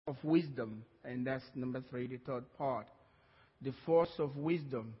of wisdom. And that's number 3, the third part. The force of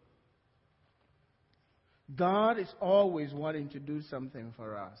wisdom. God is always wanting to do something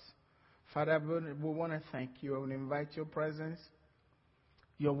for us. Father, we want to thank you and invite your presence.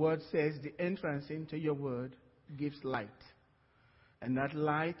 Your word says the entrance into your word gives light. And that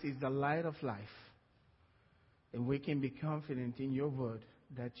light is the light of life. And we can be confident in your word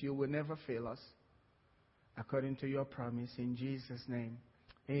that you will never fail us, according to your promise. In Jesus' name,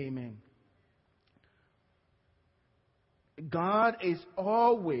 amen. God is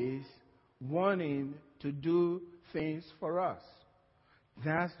always wanting to do things for us.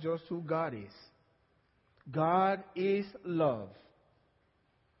 That's just who God is. God is love.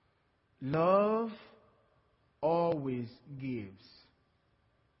 Love always gives.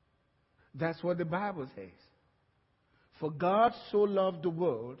 That's what the Bible says. For God so loved the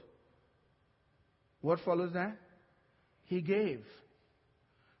world, what follows that? He gave.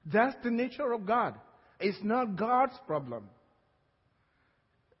 That's the nature of God. It's not God's problem.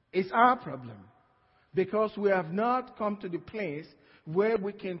 It's our problem. Because we have not come to the place where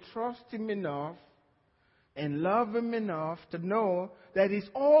we can trust Him enough and love Him enough to know that He's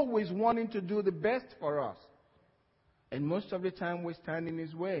always wanting to do the best for us. And most of the time we stand in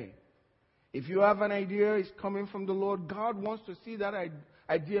His way. If you have an idea, it's coming from the Lord, God wants to see that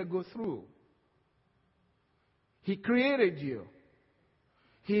idea go through. He created you.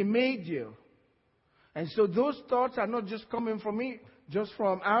 He made you. And so those thoughts are not just coming from me, just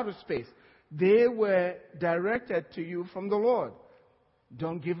from outer space. They were directed to you from the Lord.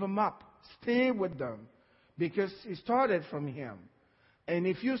 Don't give them up. Stay with them. Because it started from Him. And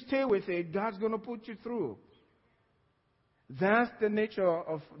if you stay with it, God's going to put you through. That's the nature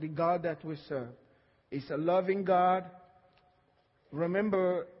of the God that we serve. It's a loving God.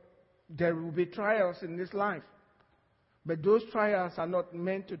 Remember, there will be trials in this life. But those trials are not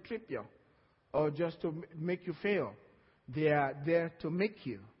meant to trip you or just to make you fail. They are there to make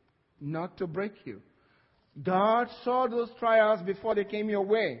you, not to break you. God saw those trials before they came your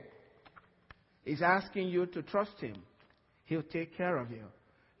way. He's asking you to trust Him. He'll take care of you.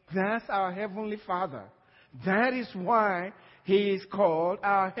 That's our Heavenly Father. That is why He is called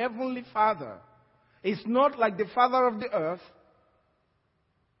our Heavenly Father. It's not like the Father of the earth,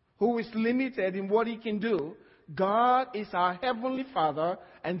 who is limited in what He can do. God is our Heavenly Father,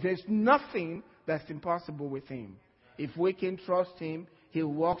 and there's nothing that's impossible with Him. If we can trust Him, He'll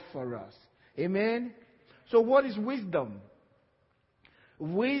work for us. Amen? So what is wisdom?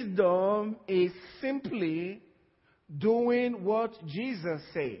 Wisdom is simply doing what Jesus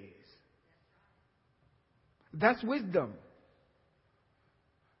says. That's wisdom.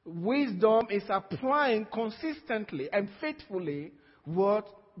 Wisdom is applying consistently and faithfully what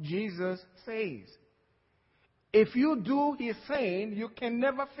Jesus says. If you do His saying, you can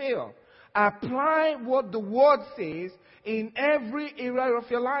never fail. Apply what the Word says in every area of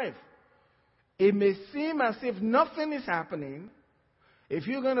your life. It may seem as if nothing is happening. If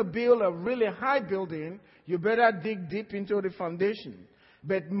you're going to build a really high building, you better dig deep into the foundation.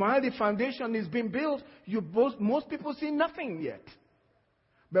 But while the foundation is being built, most people see nothing yet.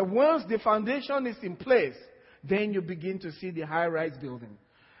 But once the foundation is in place, then you begin to see the high-rise building.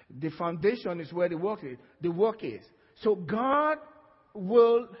 The foundation is where the work is. So God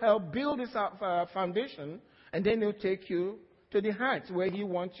will help build this foundation, and then He'll take you to the heights where He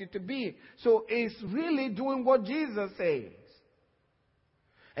wants you to be. So it's really doing what Jesus says.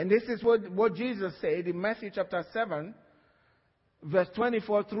 And this is what Jesus said in Matthew chapter 7, verse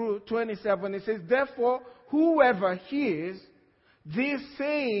 24 through 27. It says, therefore, whoever hears these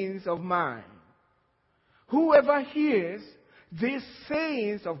sayings of mine, whoever hears these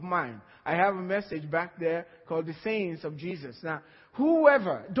sayings of mine. I have a message back there called the sayings of Jesus. Now,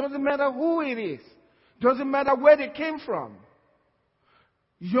 whoever, doesn't matter who it is, doesn't matter where they came from,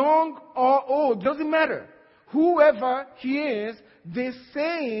 young or old, doesn't matter. Whoever hears these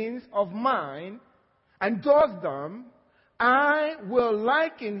sayings of mine and does them, I will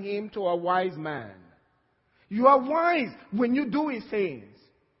liken him to a wise man. You are wise when you do His sayings.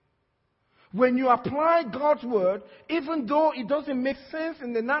 When you apply God's word, even though it doesn't make sense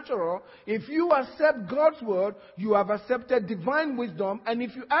in the natural, if you accept God's word, you have accepted divine wisdom. And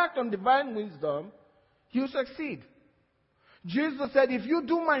if you act on divine wisdom, you succeed. Jesus said, if you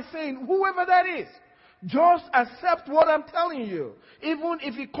do my saying, whoever that is, just accept what I'm telling you. Even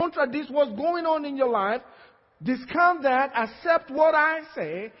if it contradicts what's going on in your life, discount that, accept what I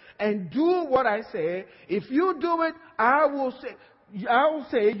say, and do what I say. If you do it, I will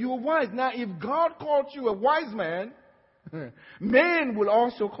say you are wise. Now, if God called you a wise man, men will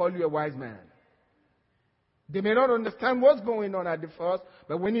also call you a wise man. They may not understand what's going on at the first,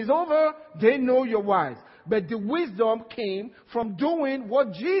 but when it's over, they know you're wise. But the wisdom came from doing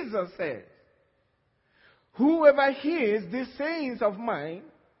what Jesus said. Whoever hears these sayings of mine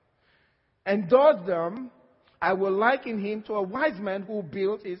and does them, I will liken him to a wise man who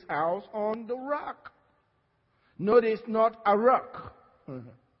built his house on the rock. Notice, not a rock.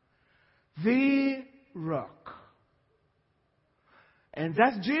 The rock. And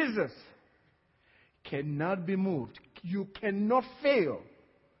that's Jesus. Cannot be moved. You cannot fail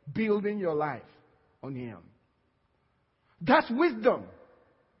building your life on him. That's wisdom.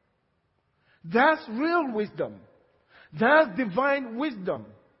 That's real wisdom. That's divine wisdom.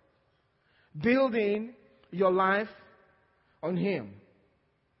 Building your life on him.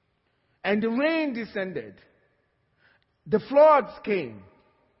 And the rain descended. The floods came.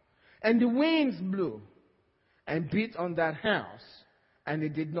 And the winds blew and beat on that house. And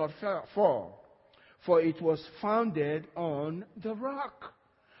it did not fall. For it was founded on the rock.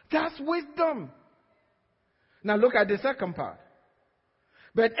 That's wisdom. Now look at the second part.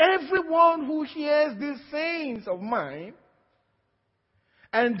 But everyone who hears these sayings of mine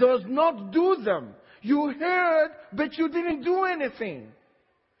and does not do them, you heard, but you didn't do anything.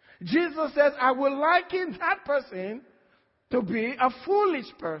 Jesus says, I will liken that person to be a foolish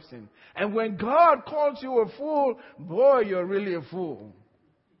person. And when God calls you a fool, boy, you're really a fool.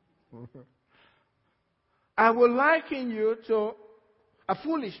 I will liken you to a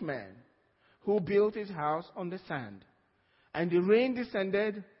foolish man who built his house on the sand. And the rain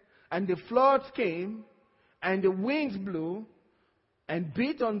descended, and the floods came, and the winds blew, and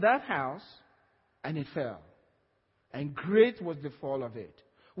beat on that house, and it fell. And great was the fall of it.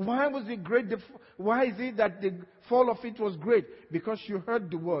 Why was it great? Why is it that the fall of it was great? Because you heard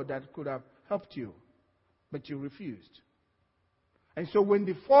the word that could have helped you, but you refused. And so when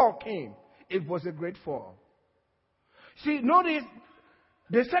the fall came, it was a great fall. See, notice,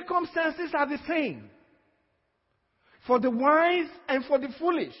 the circumstances are the same. For the wise and for the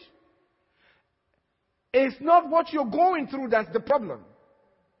foolish. It's not what you're going through that's the problem.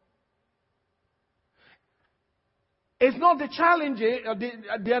 It's not the challenges,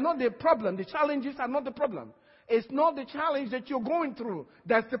 they are not the problem. The challenges are not the problem. It's not the challenge that you're going through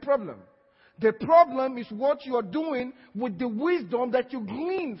that's the problem. The problem is what you are doing with the wisdom that you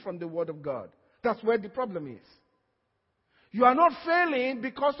glean from the Word of God. That's where the problem is. You are not failing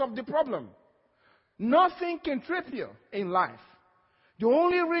because of the problem. Nothing can trip you in life. The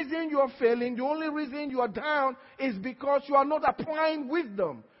only reason you are failing, the only reason you are down is because you are not applying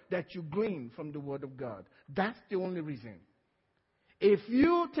wisdom that you glean from the Word of God. That's the only reason. If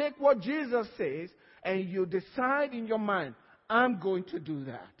you take what Jesus says and you decide in your mind, I'm going to do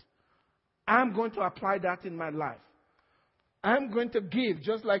that. I'm going to apply that in my life. I'm going to give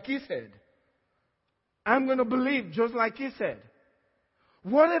just like He said. I'm going to believe just like He said.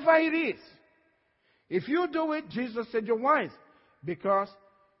 Whatever it is. If you do it, Jesus said you're wise. Because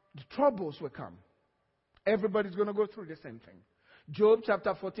the troubles will come. Everybody's going to go through the same thing. Job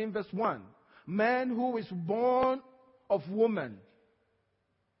chapter 14 verse 1. Man who is born of woman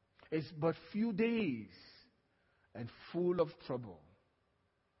is but few days and full of trouble.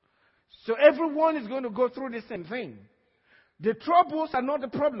 So everyone is going to go through the same thing. The troubles are not the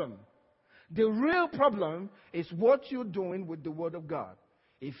problem. The real problem is what you're doing with the Word of God.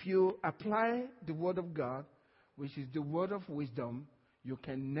 If you apply the Word of God, which is the word of wisdom, you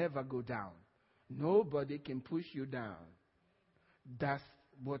can never go down. Nobody can push you down. That's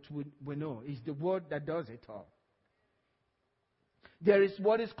what we know. It's the word that does it all. There is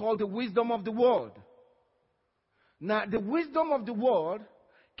what is called the wisdom of the world. Now, the wisdom of the world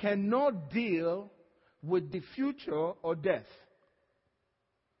cannot deal with the future or death.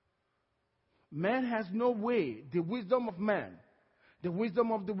 Man has no way. The wisdom of man, the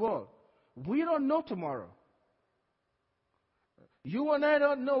wisdom of the world. We don't know tomorrow. You and I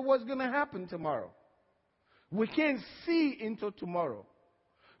don't know what's going to happen tomorrow. We can't see into tomorrow.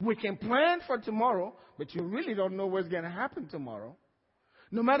 We can plan for tomorrow, but you really don't know what's going to happen tomorrow.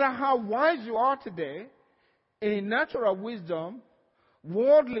 No matter how wise you are today, in natural wisdom,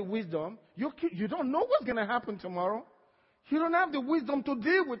 worldly wisdom, you don't know what's going to happen tomorrow. You don't have the wisdom to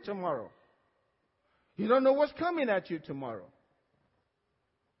deal with tomorrow. You don't know what's coming at you tomorrow.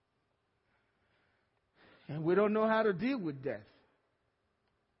 And we don't know how to deal with death.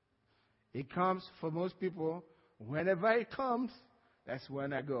 It comes for most people. Whenever it comes, that's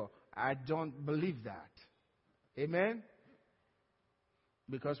when I go. I don't believe that. Amen?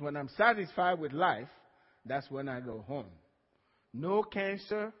 Because when I'm satisfied with life, that's when I go home. No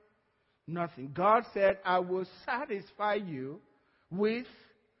cancer, nothing. God said, I will satisfy you with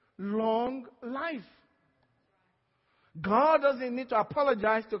long life. God doesn't need to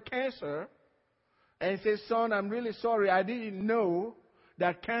apologize to cancer and say, son, I'm really sorry. I didn't know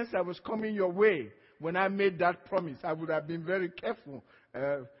that cancer was coming your way when I made that promise. I would have been very careful.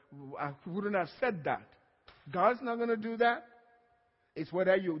 I wouldn't have said that. God's not going to do that. It's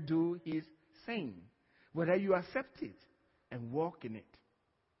whether you do His saying, whether you accept it and walk in it.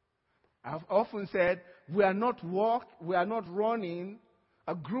 I've often said we are not running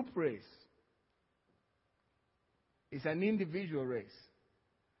a group race. It's an individual race.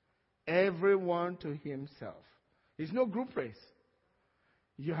 Everyone to himself. It's no group race.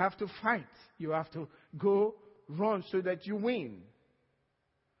 You have to fight. You have to go run so that you win.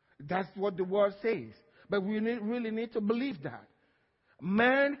 That's what the word says. But we really need to believe that.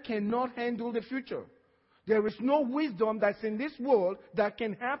 Man cannot handle the future. There is no wisdom that's in this world that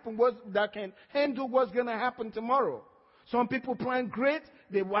can handle what's going to happen tomorrow. Some people plan great.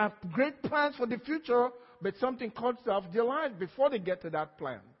 They have great plans for the future, but something cuts off their life before they get to that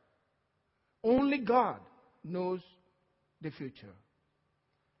plan. Only God knows the future.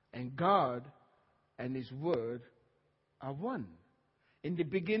 And God and His Word are one. In the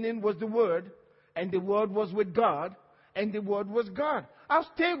beginning was the Word, and the Word was with God, and the Word was God. I'll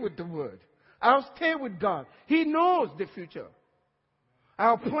stay with the Word. I'll stay with God. He knows the future.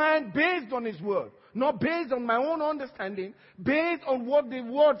 I'll plan based on His Word, not based on my own understanding, based on what the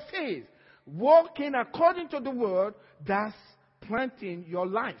Word says. Walking according to the Word, that's planting your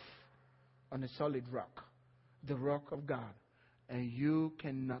life on a solid rock, the rock of God, and you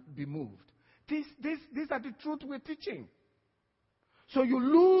cannot be moved. These are the truth we're teaching. So you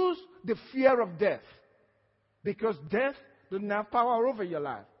lose the fear of death, because death doesn't have power over your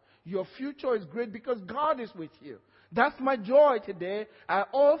life. Your future is great because God is with you. That's my joy today. I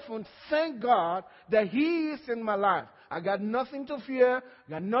often thank God that He is in my life. I got nothing to fear,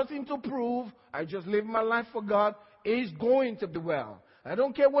 got nothing to prove. I just live my life for God. It's going to be well. I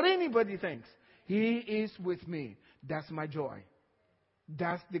don't care what anybody thinks. He is with me. That's my joy.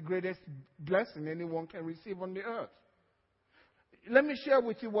 That's the greatest blessing anyone can receive on the earth. Let me share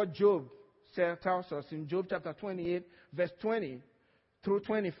with you what Job tells us in Job chapter 28, verse 20 through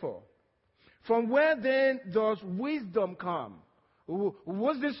 24. From where then does wisdom come?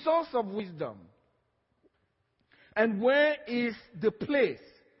 What's the source of wisdom? And where is the place?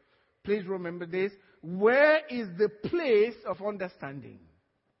 Please remember this. Where is the place of understanding?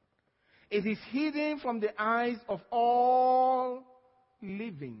 It is hidden from the eyes of all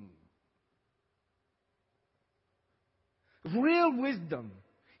living. Real wisdom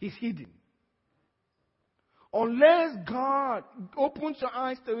is hidden. Unless God opens your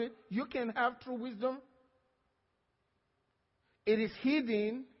eyes to it, you can have true wisdom. It is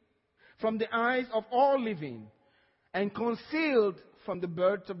hidden from the eyes of all living and concealed from the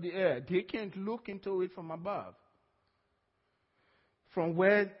birds of the air. They can't look into it from above. From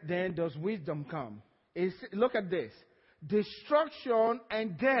where then does wisdom come? Look at this. Destruction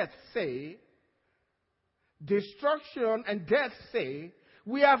and death say,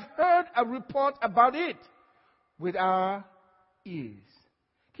 we have heard a report about it with our ears.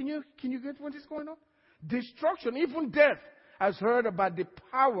 Can you get what is going on? Destruction, even death, has heard about the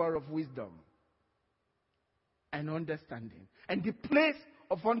power of wisdom and understanding, and the place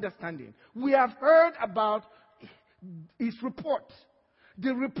of understanding. We have heard about His report,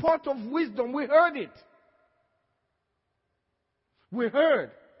 the report of wisdom. We heard it. We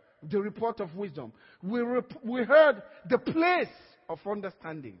heard the report of wisdom. We heard the place of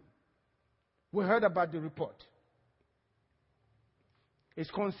understanding. We heard about the report. It's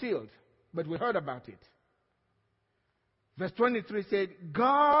concealed, but we heard about it. Verse 23 said,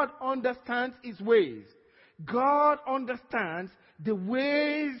 God understands His ways. God understands the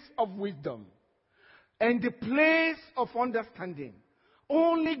ways of wisdom and the place of understanding.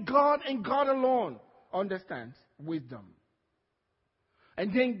 Only God and God alone understands wisdom.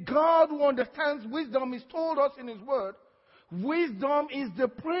 And then God, who understands wisdom, has told us in His Word, wisdom is the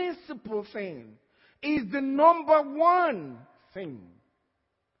principal thing, is the number one thing.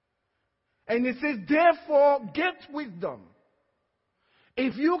 And it says, therefore, get wisdom.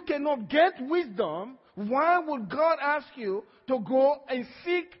 If you cannot get wisdom, why would God ask you to go and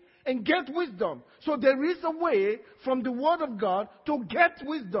seek and get wisdom? So there is a way from the Word of God to get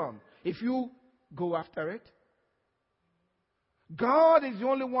wisdom if you go after it. God is the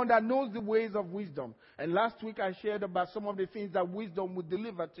only one that knows the ways of wisdom. And last week I shared about some of the things that wisdom would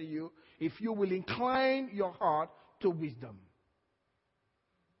deliver to you if you will incline your heart to wisdom.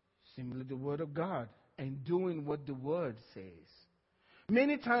 Simply the Word of God and doing what the Word says.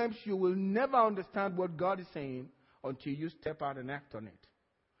 Many times you will never understand what God is saying until you step out and act on it.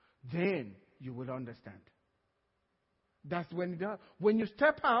 Then you will understand. That's when you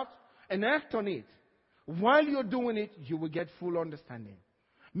step out and act on it. While you're doing it, you will get full understanding.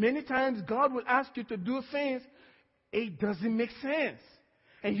 Many times God will ask you to do things, it doesn't make sense.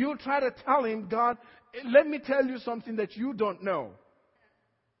 And you'll try to tell him, God, let me tell you something that you don't know.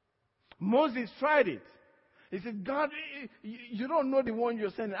 Moses tried it. He said, God, you don't know the one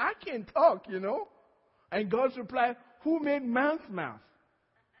you're sending. I can't talk, And God's reply, who made man's mouth?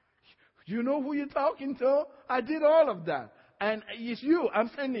 You know who you're talking to? I did all of that. And it's you.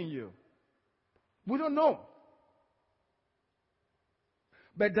 I'm sending you. We don't know.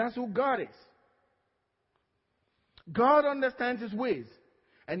 But that's who God is. God understands his ways.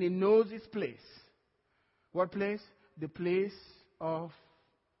 And he knows his place. What place? The place of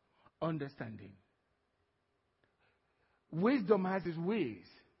understanding. Wisdom has its ways.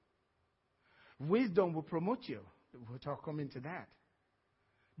 Wisdom will promote you. We'll come into that.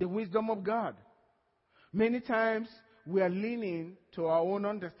 The wisdom of God. Many times we are leaning to our own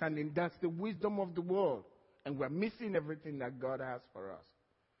understanding. That's the wisdom of the world. And we're missing everything that God has for us.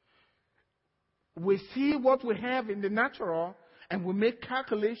 We see what we have in the natural and we make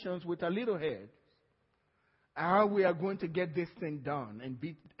calculations with our little head. How we are going to get this thing done and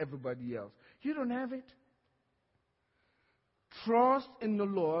beat everybody else. You don't have it. Trust in the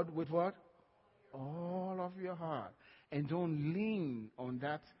Lord with what? All of your heart. And don't lean on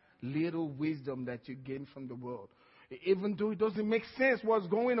that little wisdom that you gain from the world. Even though it doesn't make sense what's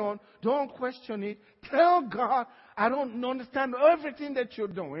going on, don't question it. Tell God, I don't understand everything that you're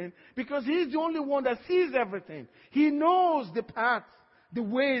doing, because he's the only one that sees everything. He knows the paths, the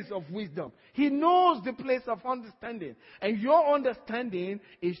ways of wisdom. He knows the place of understanding. And your understanding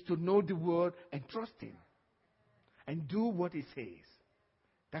is to know the word and trust him. And do what he says.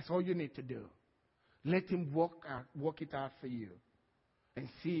 That's all you need to do. Let him work it out for you. And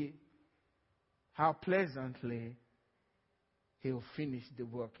see how pleasantly he'll finish the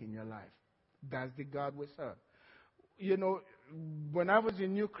work in your life. That's the God we serve. When I was a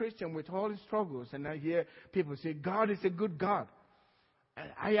new Christian with all the struggles, and I hear people say, God is a good God.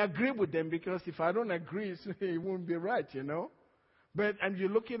 I agree with them, because if I don't agree, it won't be right, And you're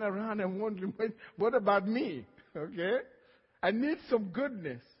looking around and wondering, what about me? Okay? I need some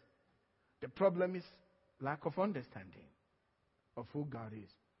goodness. The problem is lack of understanding of who God is.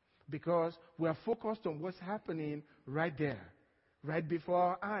 Because we are focused on what's happening right there, right before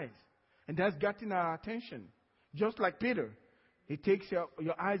our eyes. And that's getting our attention. Just like Peter. He takes your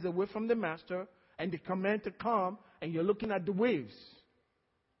eyes away from the master and the command to come, and you're looking at the waves.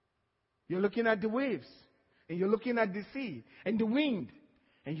 You're looking at the waves. And you're looking at the sea and the wind.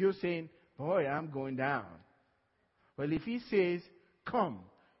 And you're saying, boy, I'm going down. Well, if he says, come,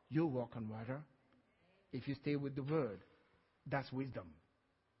 you'll walk on water. If you stay with the word, that's wisdom.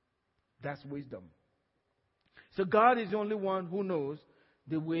 That's wisdom. So God is the only one who knows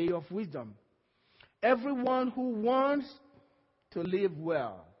the way of wisdom. Everyone who wants to live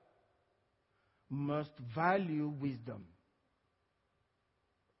well must value wisdom.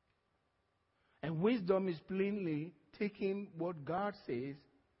 And wisdom is plainly taking what God says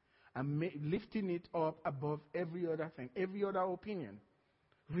and lifting it up above every other thing, every other opinion.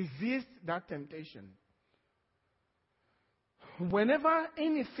 Resist that temptation. Whenever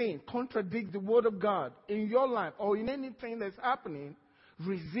anything contradicts the word of God in your life or in anything that's happening,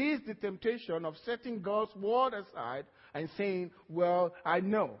 resist the temptation of setting God's word aside and saying, well, I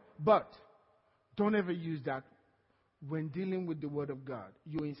know. But don't ever use that when dealing with the word of God.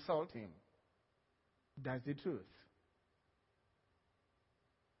 You insult him. That's the truth.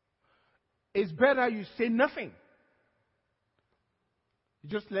 It's better you say nothing.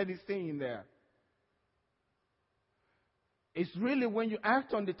 Just let it stay in there. It's really when you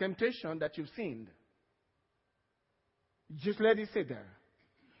act on the temptation that you've sinned. Just let it sit there.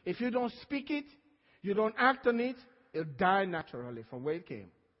 If you don't speak it, you don't act on it, it'll die naturally from where it came.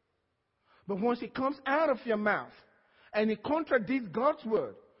 But once it comes out of your mouth and it contradicts God's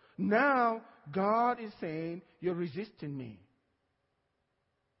word, now God is saying, you're resisting me.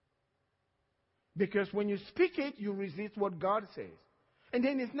 Because when you speak it, you resist what God says. And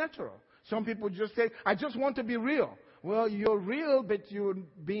then it's natural. Some people just say, I just want to be real. Well, you're real, but you're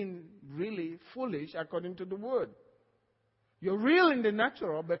being really foolish according to the word. You're real in the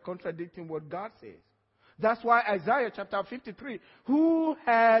natural, but contradicting what God says. That's why Isaiah chapter 53, who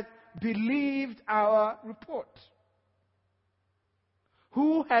has believed our report?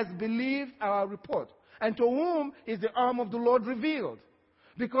 Who has believed our report? And to whom is the arm of the Lord revealed?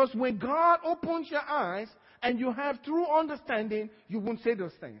 Because when God opens your eyes and you have true understanding, you won't say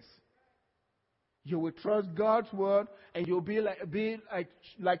those things. You will trust God's word, and you'll be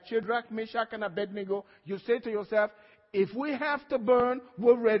like Shadrach, Meshach, and Abednego. You say to yourself, if we have to burn,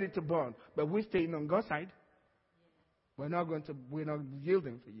 we're ready to burn. But we're staying on God's side. We're not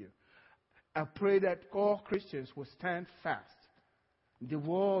yielding for you. I pray that all Christians will stand fast. The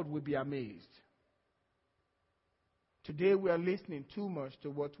world will be amazed. Today we are listening too much to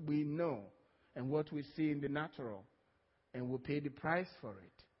what we know and what we see in the natural, and we'll pay the price for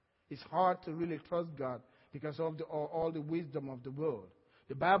it. It's hard to really trust God because of all the wisdom of the world.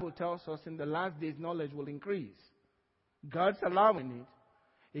 The Bible tells us in the last days knowledge will increase. God's allowing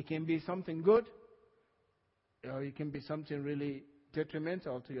it. It can be something good, or it can be something really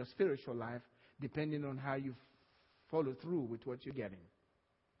detrimental to your spiritual life, depending on how you follow through with what you're getting.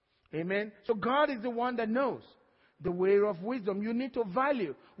 Amen? So God is the one that knows the way of wisdom. You need to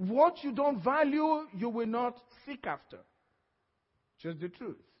value. What you don't value, you will not seek after. Just the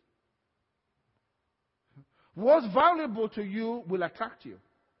truth. What's valuable to you will attract you.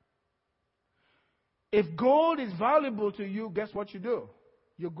 If gold is valuable to you, guess what you do?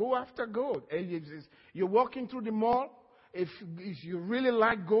 You go after gold. You're walking through the mall. If you really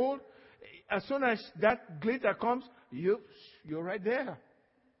like gold, as soon as that glitter comes, you're right there.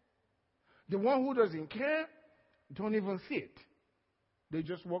 The one who doesn't care, don't even see it. They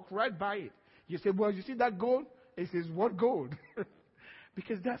just walk right by it. You say, well, you see that gold? It says, what gold?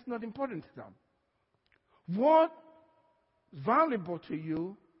 Because that's not important to them. What's valuable to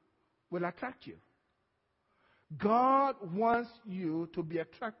you will attract you. God wants you to be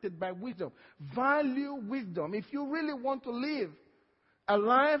attracted by wisdom. Value wisdom. If you really want to live a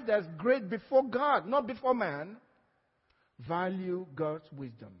life that's great before God, not before man, value God's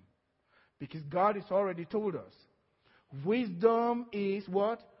wisdom. Because God has already told us. Wisdom is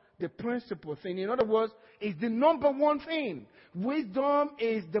what? The principal thing. In other words, it's the number one thing. Wisdom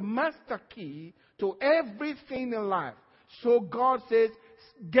is the master key to everything in life. So God says,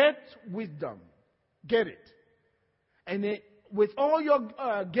 get wisdom. Get it. And with all your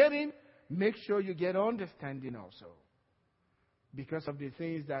getting, make sure you get understanding also. Because of the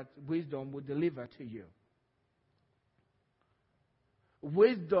things that wisdom will deliver to you.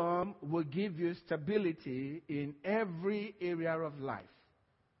 Wisdom will give you stability in every area of life.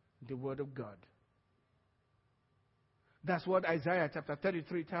 The Word of God. That's what Isaiah chapter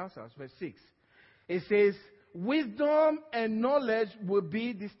 33 tells us, verse 6. It says, wisdom and knowledge will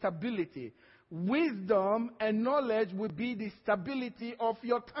be the stability. Wisdom and knowledge will be the stability of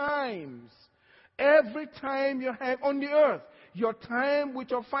your times. Every time you have on the earth, your time with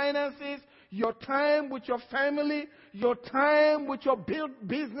your finances, your time with your family, your time with your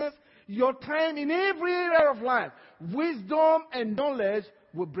business, your time in every area of life, wisdom and knowledge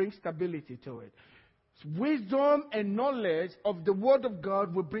will bring stability to it. Wisdom and knowledge of the Word of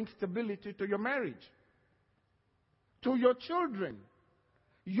God will bring stability to your marriage, to your children,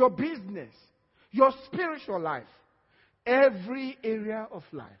 your business, your spiritual life, every area of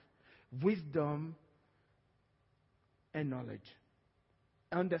life. Wisdom and knowledge,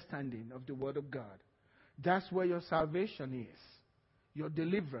 understanding of the Word of God. That's where your salvation is, your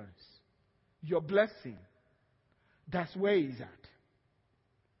deliverance, your blessing. That's where He's at.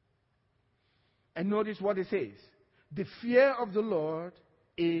 And notice what it says. The fear of the Lord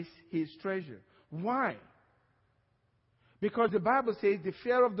is His treasure. Why? Because the Bible says the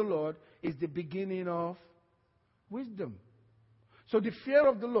fear of the Lord is the beginning of wisdom. So the fear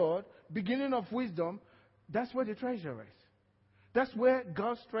of the Lord, beginning of wisdom, that's where the treasure is. That's where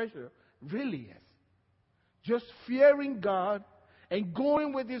God's treasure really is. Just fearing God and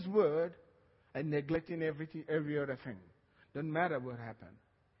going with His Word and neglecting every other thing. Doesn't matter what happens.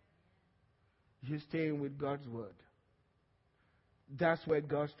 You're staying with God's Word. That's where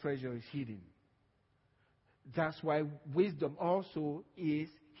God's treasure is hidden. That's why wisdom also is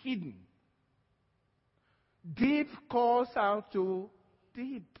hidden. Deep calls out to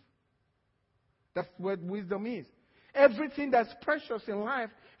deep. That's what wisdom is. Everything that's precious in life,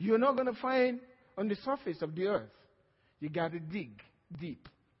 you're not going to find on the surface of the earth. You got to dig deep.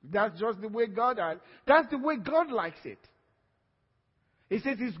 That's just the way God has. That's the way God likes it. He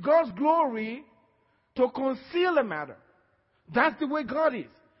says it's God's glory to conceal a matter. That's the way God is.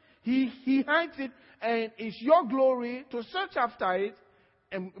 He hides it, and it's your glory to search after it,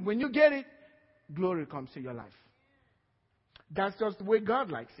 and when you get it, glory comes to your life. That's just the way God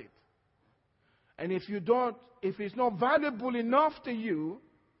likes it. And if it's not valuable enough to you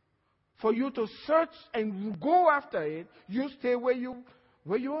for you to search and go after it, you stay where you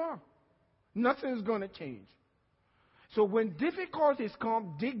are. Nothing's going to change. So when difficulties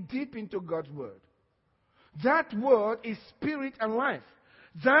come, dig deep into God's Word. That Word is spirit and life.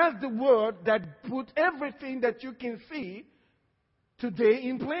 That's the Word that put everything that you can see today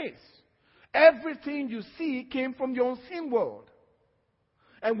in place. Everything you see came from your unseen world.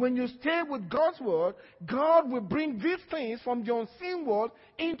 And when you stay with God's word, God will bring these things from the unseen world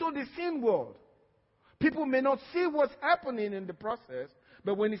into the seen world. People may not see what's happening in the process,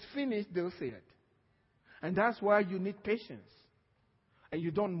 but when it's finished, they'll see it. And that's why you need patience. And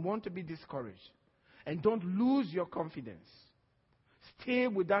you don't want to be discouraged. And don't lose your confidence. Stay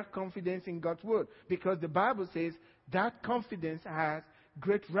with that confidence in God's word. Because the Bible says that confidence has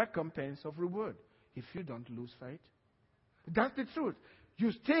great recompense of reward if you don't lose faith. That's the truth.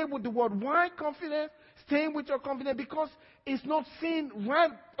 You stay with the word. Why confidence? Stay with your confidence because it's not seen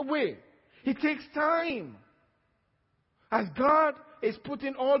right away. It takes time. As God is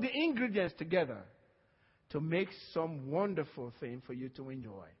putting all the ingredients together to make some wonderful thing for you to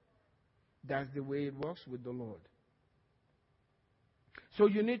enjoy. That's the way it works with the Lord. So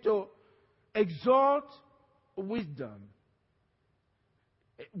you need to exalt wisdom.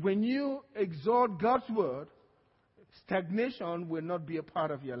 When you exalt God's word, stagnation will not be a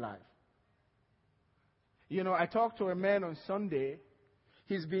part of your life. You know, I talked to a man on Sunday.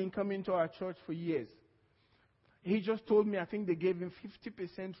 He's been coming to our church for years. He just told me, I think they gave him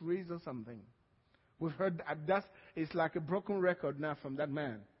 50% raise or something. We've heard that it's like a broken record now from that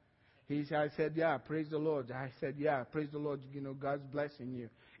man. I said, yeah, praise the Lord. I said, yeah, praise the Lord. You know, God's blessing you.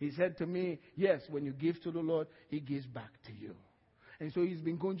 He said to me, yes, when you give to the Lord, He gives back to you. And so he's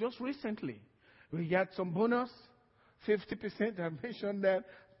been going just recently. We got some bonus, 50%. I mentioned that.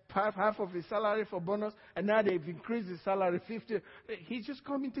 Half of his salary for bonus, and now they've increased his salary 50. He's just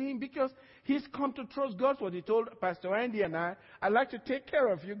coming to him because he's come to trust God's word. He told Pastor Andy and I like to take care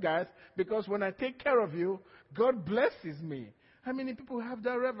of you guys because when I take care of you, God blesses me. How many people have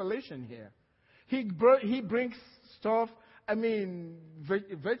that revelation here? He brings stuff,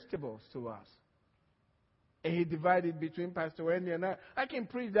 vegetables to us. And he divided between Pastor Andy and I. I can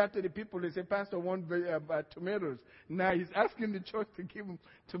preach that to the people. They say, Pastor wants tomatoes. Now he's asking the church to give him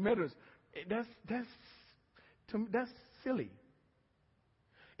tomatoes. That's silly.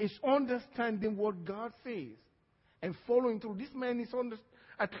 It's understanding what God says and following through. This man is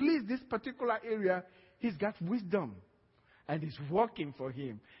at least this particular area, he's got wisdom. And it's working for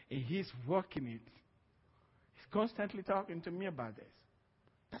him. And he's working it. He's constantly talking to me about this.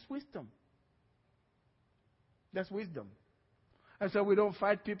 That's wisdom. That's wisdom. And so we don't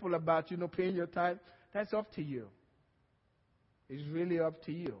fight people about, paying your tithe. That's up to you. It's really up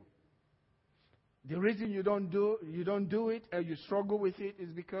to you. The reason you don't do it or you struggle with it is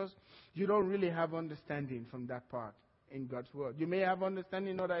because you don't really have understanding from that part in God's word. You may have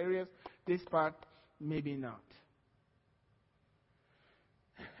understanding in other areas. This part, maybe not.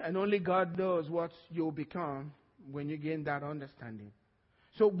 And only God knows what you'll become when you gain that understanding.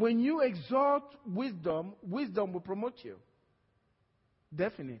 So when you exalt wisdom, wisdom will promote you.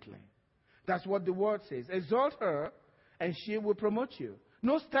 Definitely. That's what the word says. Exalt her, and she will promote you.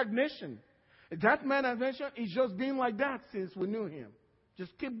 No stagnation. That man I mentioned is just been like that since we knew him.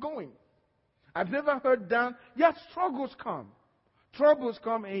 Just keep going. I've never heard down. Yes, struggles come. Troubles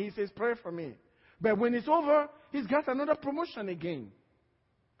come, and he says, pray for me. But when it's over, he's got another promotion again.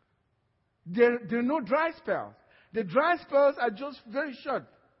 There are no dry spells. The dry spells are just very short.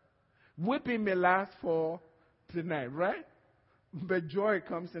 Weeping may last for tonight, right? But joy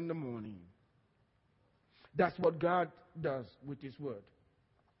comes in the morning. That's what God does with His word.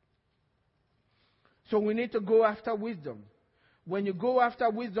 So we need to go after wisdom. When you go after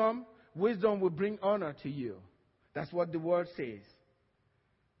wisdom, wisdom will bring honor to you. That's what the word says.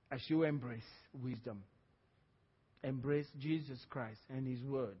 As you embrace wisdom, embrace Jesus Christ and His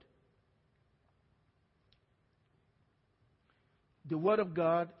word. The Word of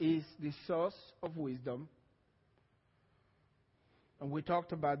God is the source of wisdom. And we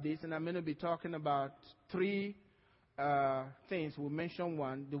talked about this, and I'm going to be talking about three things. We'll mention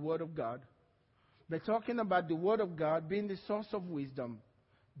one, the Word of God. But talking about the Word of God being the source of wisdom,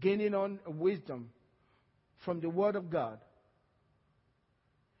 gaining on wisdom from the Word of God.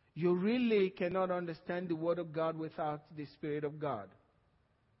 You really cannot understand the Word of God without the Spirit of God.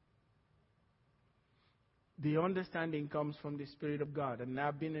 The understanding comes from the Spirit of God. And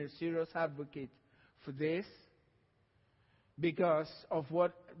I've been a serious advocate for this because of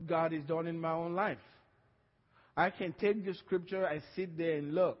what God has done in my own life. I can take the scripture, I sit there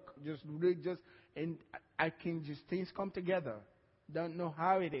and look, just read, and I can just, things come together. Don't know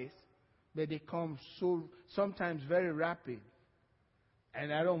how it is, but they come so, sometimes very rapid.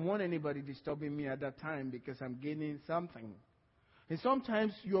 And I don't want anybody disturbing me at that time because I'm gaining something. And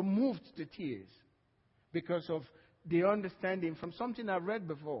sometimes you're moved to tears because of the understanding from something I've read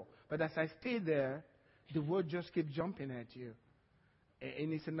before. But as I stay there, the word just keeps jumping at you.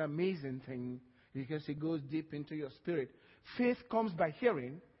 And it's an amazing thing because it goes deep into your spirit. Faith comes by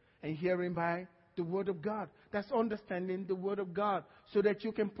hearing, and hearing by the Word of God. That's understanding the Word of God so that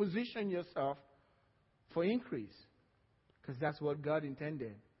you can position yourself for increase. Because that's what God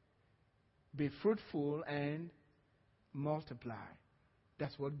intended. Be fruitful and multiply.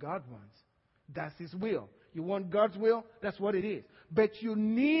 That's what God wants. That's His will. You want God's will? That's what it is. But you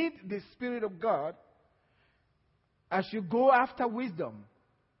need the Spirit of God as you go after wisdom.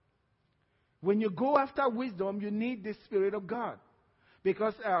 When you go after wisdom, you need the Spirit of God.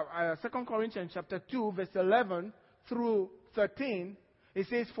 Because 2 Corinthians chapter 2, verse 11 through 13, it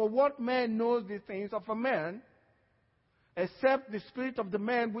says, "For what man knows the things of a man, except the spirit of the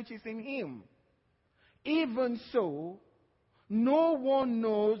man which is in him? Even so, no one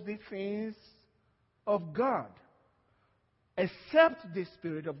knows the things of God, except the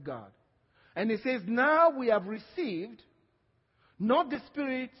Spirit of God." And it says, "Now we have received not the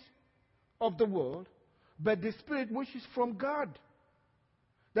spirit of the world, but the Spirit which is from God,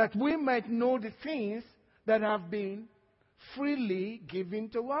 that we might know the things that have been freely given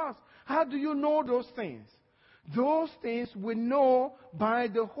to us." How do you know those things? Those things we know by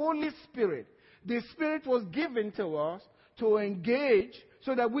the Holy Spirit. The Spirit was given to us to engage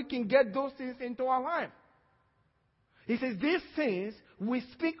so that we can get those things into our life. He says, "These things we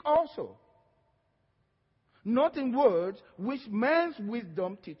speak also, not in words which man's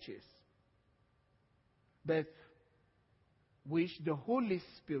wisdom teaches, but which the Holy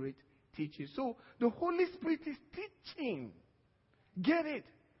Spirit teaches." So the Holy Spirit is teaching. Get it?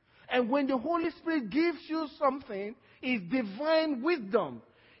 And when the Holy Spirit gives you something, it's divine wisdom.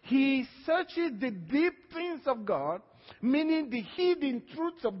 He searches the deep things of God, meaning the hidden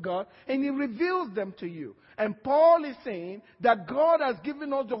truths of God, and He reveals them to you. And Paul is saying that God has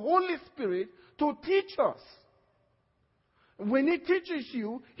given us the Holy Spirit to teach us. When He teaches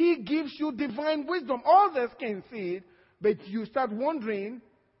you, He gives you divine wisdom. Others can see it, but you start wondering,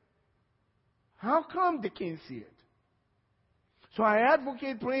 how come they can't see it? So I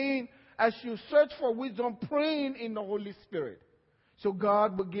advocate praying as you search for wisdom, praying in the Holy Spirit. So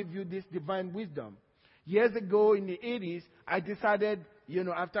God will give you this divine wisdom. Years ago in the 80s, I decided,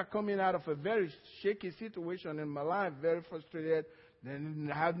 after coming out of a very shaky situation in my life, very frustrated, then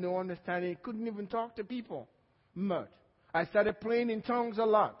had no understanding, couldn't even talk to people much. I started praying in tongues a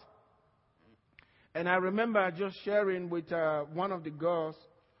lot. And I remember just sharing with one of the girls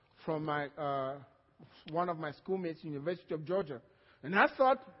from one of my schoolmates, University of Georgia. And I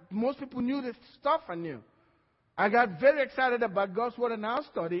thought most people knew the stuff I knew. I got very excited about God's Word and our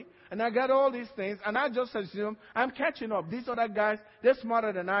study, and I got all these things, and I just assumed I'm catching up. These other guys, they're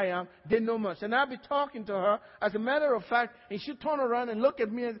smarter than I am. They know much. And I'll be talking to her. As a matter of fact, and she'd turn around and look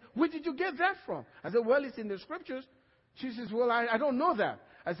at me and say, "Where did you get that from?" I said, "Well, it's in the Scriptures." She says, "Well, I don't know that."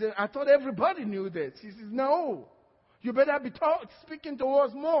 I said, "I thought everybody knew this." She says, "No. You better be speaking to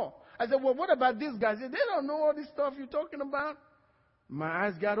us more." I said, "Well, what about these guys?" They don't know all this stuff you're talking about. My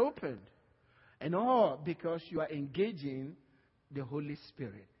eyes got opened. And all because you are engaging the Holy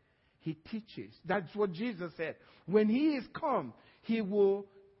Spirit. He teaches. That's what Jesus said. When He is come, He will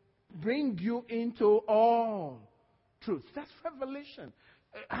bring you into all truth. That's revelation.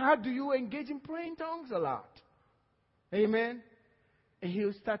 How do you engage in praying tongues? A lot. Amen? And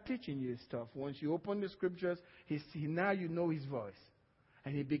He'll start teaching you stuff. Once you open the Scriptures, now you know His voice.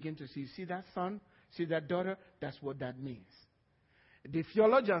 And He begins to see that son? See that daughter? That's what that means. The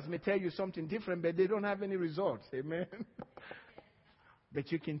theologians may tell you something different, but they don't have any results. Amen?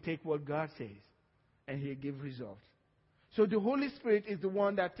 But you can take what God says, and He'll give results. So the Holy Spirit is the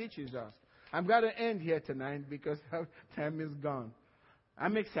one that teaches us. I'm going to end here tonight because time is gone.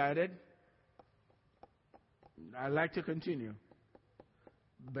 I'm excited. I'd like to continue,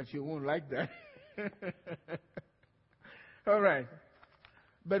 but you won't like that. All right.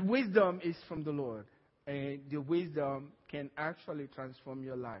 But wisdom is from the Lord. And the wisdom can actually transform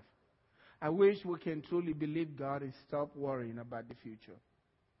your life. I wish we can truly believe God and stop worrying about the future.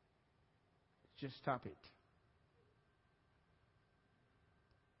 Just stop it.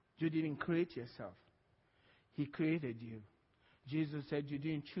 You didn't create yourself. He created you. Jesus said, "You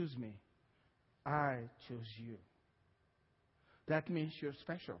didn't choose me. I chose you." That means you're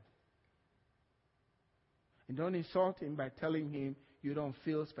special. And don't insult Him by telling Him you don't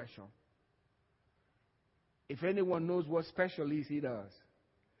feel special. If anyone knows what special is, He does.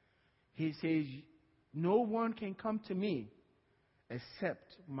 He says, "No one can come to me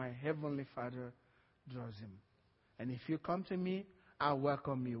except my Heavenly Father draws him. And if you come to me, I'll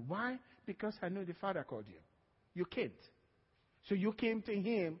welcome you." Why? Because I know the Father called you. You can't. So you came to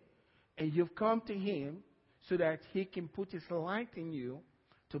Him, and you've come to Him so that He can put His light in you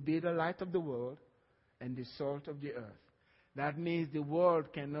to be the light of the world and the salt of the earth. That means the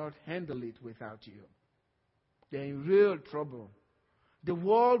world cannot handle it without you. They're in real trouble. The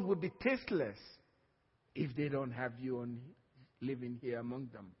world will be tasteless if they don't have you living here among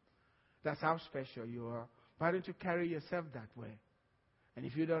them. That's how special you are. Why don't you carry yourself that way? And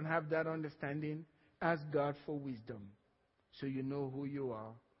if you don't have that understanding, ask God for wisdom so you know who you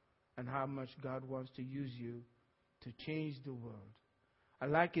are and how much God wants to use you to change the world. I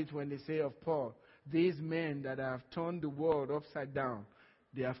like it when they say of Paul, these men that have turned the world upside down,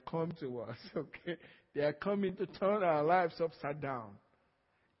 they have come to us, okay? They are coming to turn our lives upside down.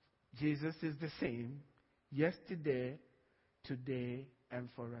 Jesus is the same yesterday, today, and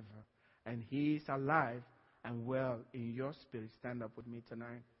forever. And He is alive and well in your spirit. Stand up with me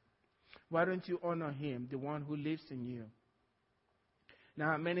tonight. Why don't you honor Him, the one who lives in you?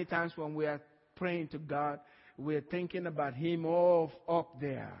 Now, many times when we are praying to God, we're thinking about Him all up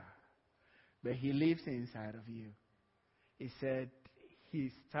there. But He lives inside of you. He said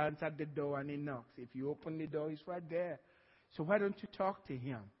He stands at the door and He knocks. If you open the door, He's right there. So why don't you talk to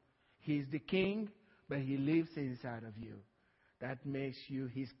Him? He's the King, but He lives inside of you. That makes you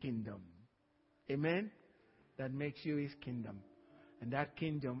His kingdom. Amen? That makes you His kingdom. And that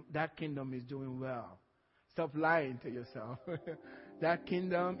kingdom is doing well. Stop lying to yourself. That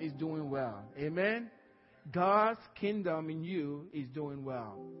kingdom is doing well. Amen? God's kingdom in you is doing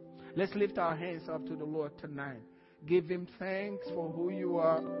well. Let's lift our hands up to the Lord tonight. Give Him thanks for who you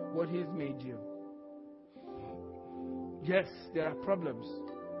are, what He's made you. Yes, there are problems.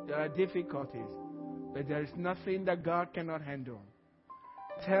 There are difficulties. But there is nothing that God cannot handle.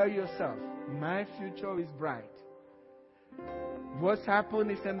 Tell yourself, my future is bright. What's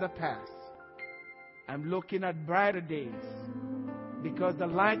happened is in the past. I'm looking at brighter days. Because the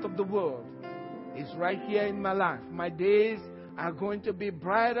light of the world is right here in my life. My days are going to be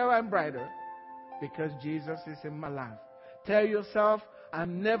brighter and brighter because Jesus is in my life. Tell yourself,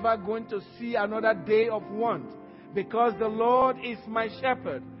 I'm never going to see another day of want because the Lord is my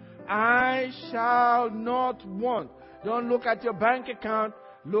shepherd. I shall not want. Don't look at your bank account.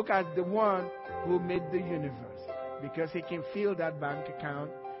 Look at the one who made the universe, because He can fill that bank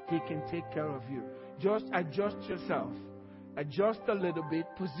account. He can take care of you. Just adjust yourself. Adjust a little bit.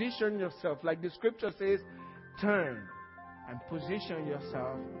 Position yourself. Like the scripture says, turn and position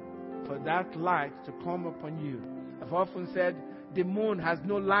yourself for that light to come upon you. I've often said the moon has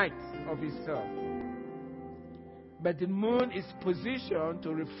no light of itself. But the moon is positioned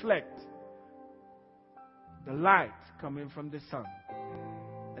to reflect the light coming from the sun.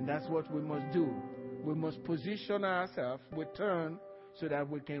 And that's what we must do. We must position ourselves. We turn so that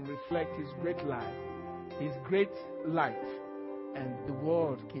we can reflect His great light. His great light. And the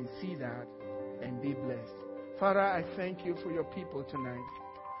world can see that and be blessed. Father, I thank You for Your people tonight.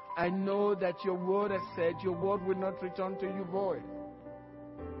 I know that Your word has said Your word will not return to You void.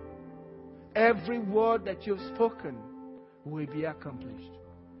 Every word that You've spoken will be accomplished.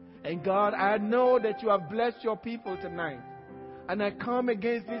 And God, I know that You have blessed Your people tonight. And I come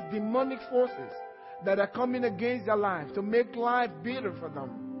against these demonic forces that are coming against their lives to make life bitter for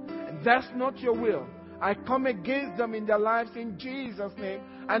them. And that's not Your will. I come against them in their lives in Jesus' name.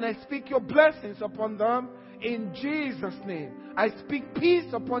 And I speak Your blessings upon them in Jesus' name. I speak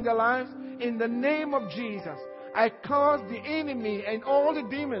peace upon their lives in the name of Jesus. I cause the enemy and all the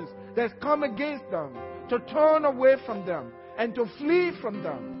demons that come against them to turn away from them and to flee from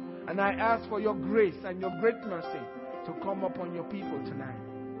them. And I ask for Your grace and Your great mercy to come upon Your people tonight.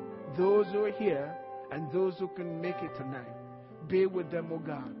 Those who are here and those who can make it tonight, be with them, O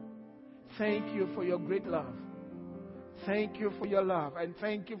God. Thank You for Your great love. Thank You for Your love. And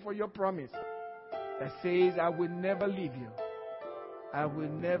thank You for Your promise that says, I will never leave you. I will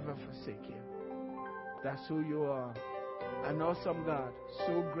never forsake you. That's who You are. An awesome God.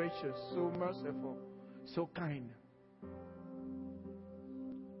 So gracious, so merciful, so kind.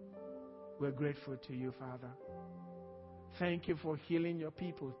 We're grateful to You, Father. Thank You for healing Your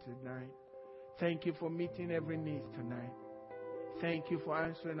people tonight. Thank You for meeting every need tonight. Thank You for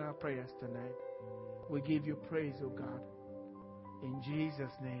answering our prayers tonight. We give You praise, O God. In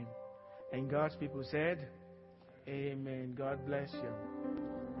Jesus' name. And God's people said, Amen. God bless you.